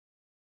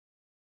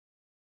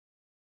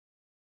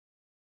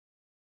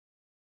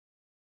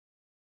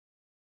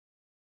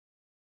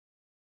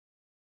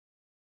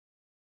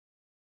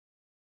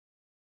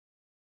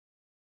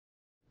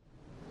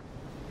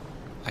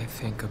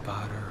think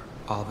about her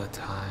all the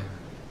time.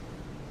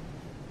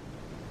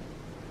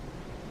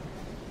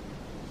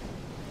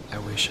 I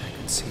wish I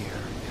could see her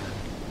again.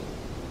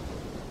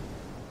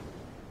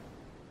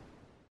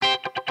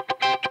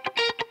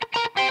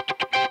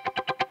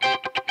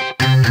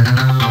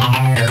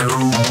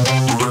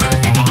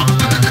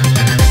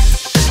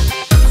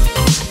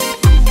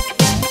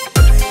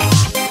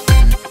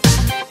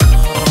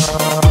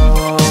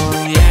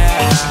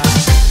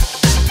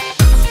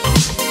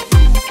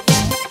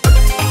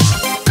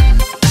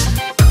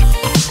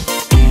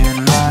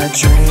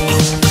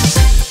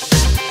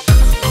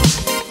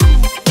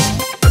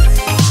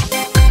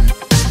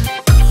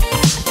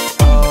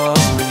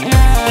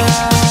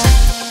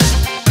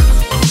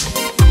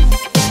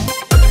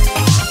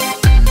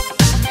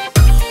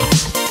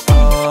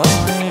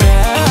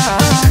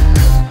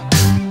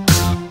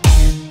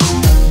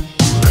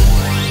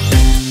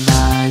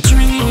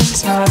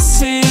 I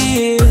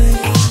see it.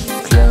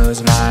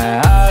 Close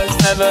my eyes,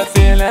 never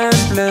feeling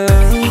blue.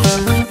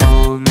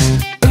 Hold me,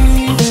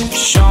 baby,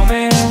 show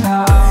me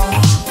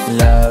how.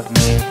 Love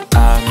me, I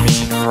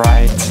mean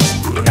right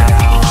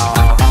now.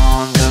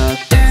 On the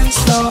dance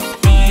floor,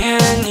 me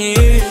and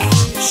you,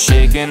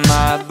 shaking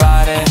my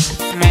body,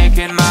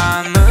 making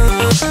my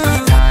move.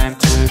 Time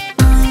to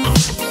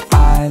prove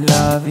I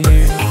love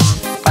you,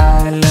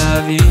 I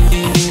love you.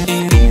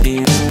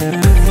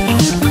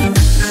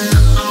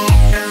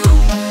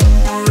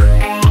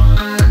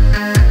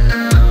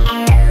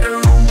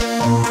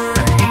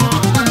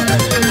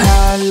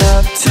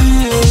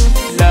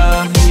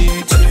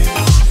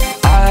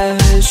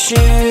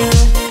 You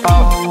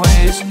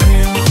always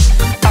knew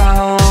I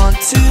want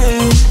to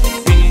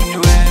be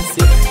with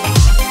you.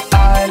 I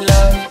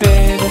love,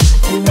 baby,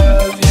 to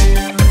love you.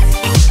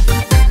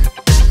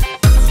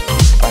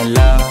 I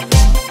love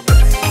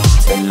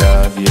to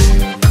love you.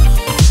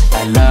 I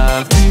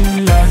love to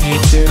love you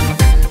too.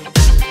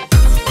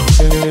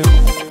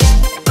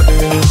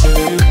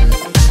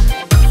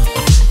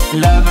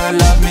 Lover,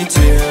 love me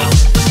too.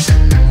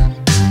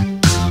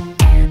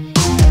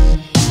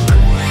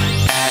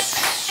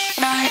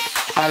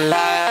 I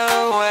lie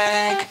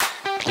awake,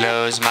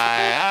 close my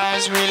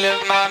eyes,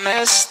 relive my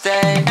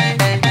mistake.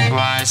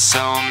 Why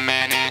so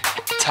many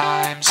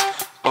times,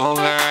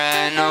 over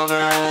and over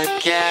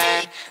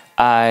again?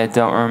 I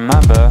don't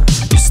remember,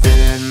 you're still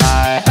in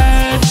my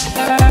head.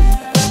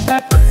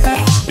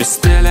 You're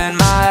still in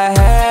my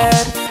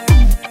head,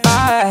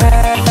 my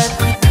head.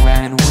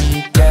 When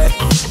we get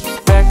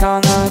back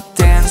on the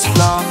dance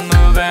floor,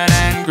 moving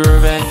and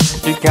grooving,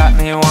 you got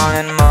me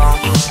wanting more.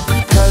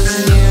 'Cause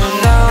you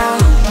know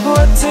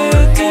what to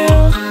do,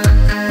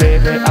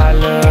 baby, I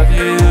love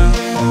you.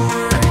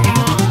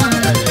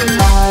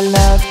 I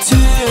love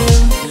to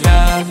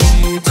love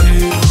you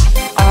too.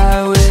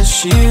 I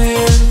wish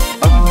you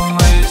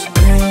always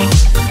knew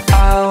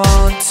I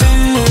want to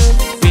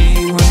be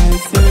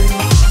with you.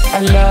 I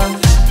love,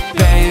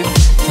 babe,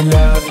 to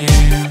love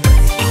you.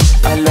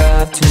 I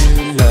love to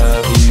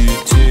love you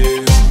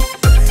too.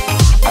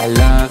 I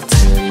love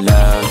to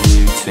love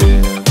you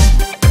too.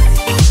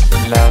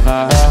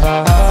 Lover,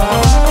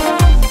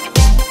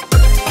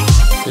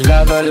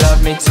 lover,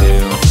 love me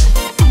too.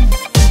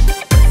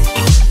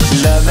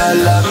 Lover,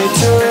 love me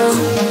too.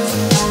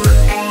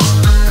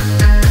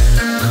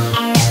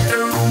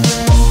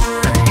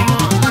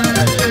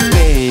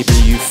 Baby,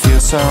 you feel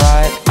so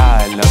right,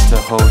 I love to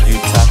hold you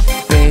tight.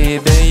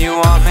 Baby, you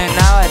want me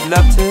now, I'd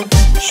love to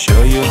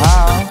show you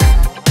how.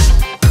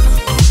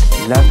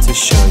 Love to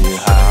show you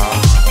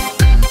how.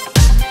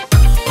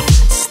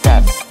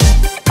 Step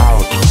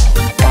out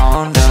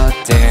on the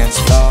dance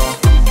floor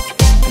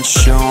and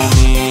show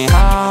me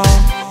how.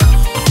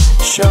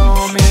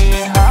 Show me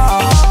how.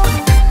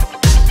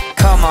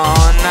 Come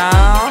on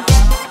now.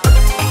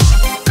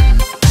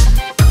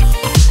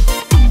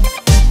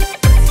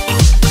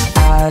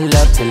 I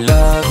love to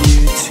love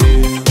you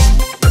too.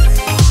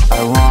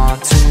 I want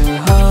to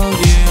hold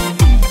you.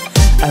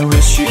 I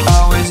wish you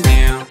always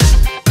knew.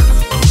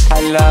 I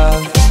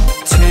love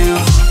to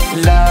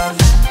love,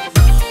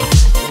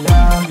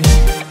 love you,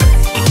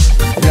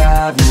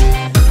 love you,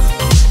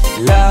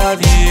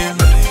 love you,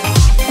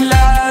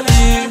 love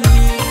you.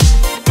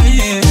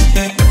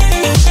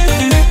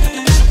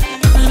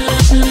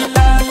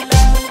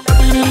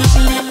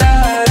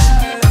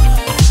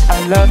 I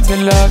love to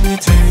love you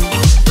too.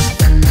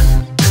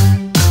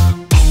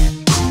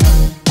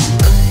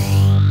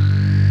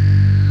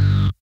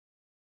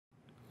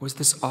 Was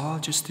this all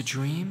just a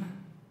dream?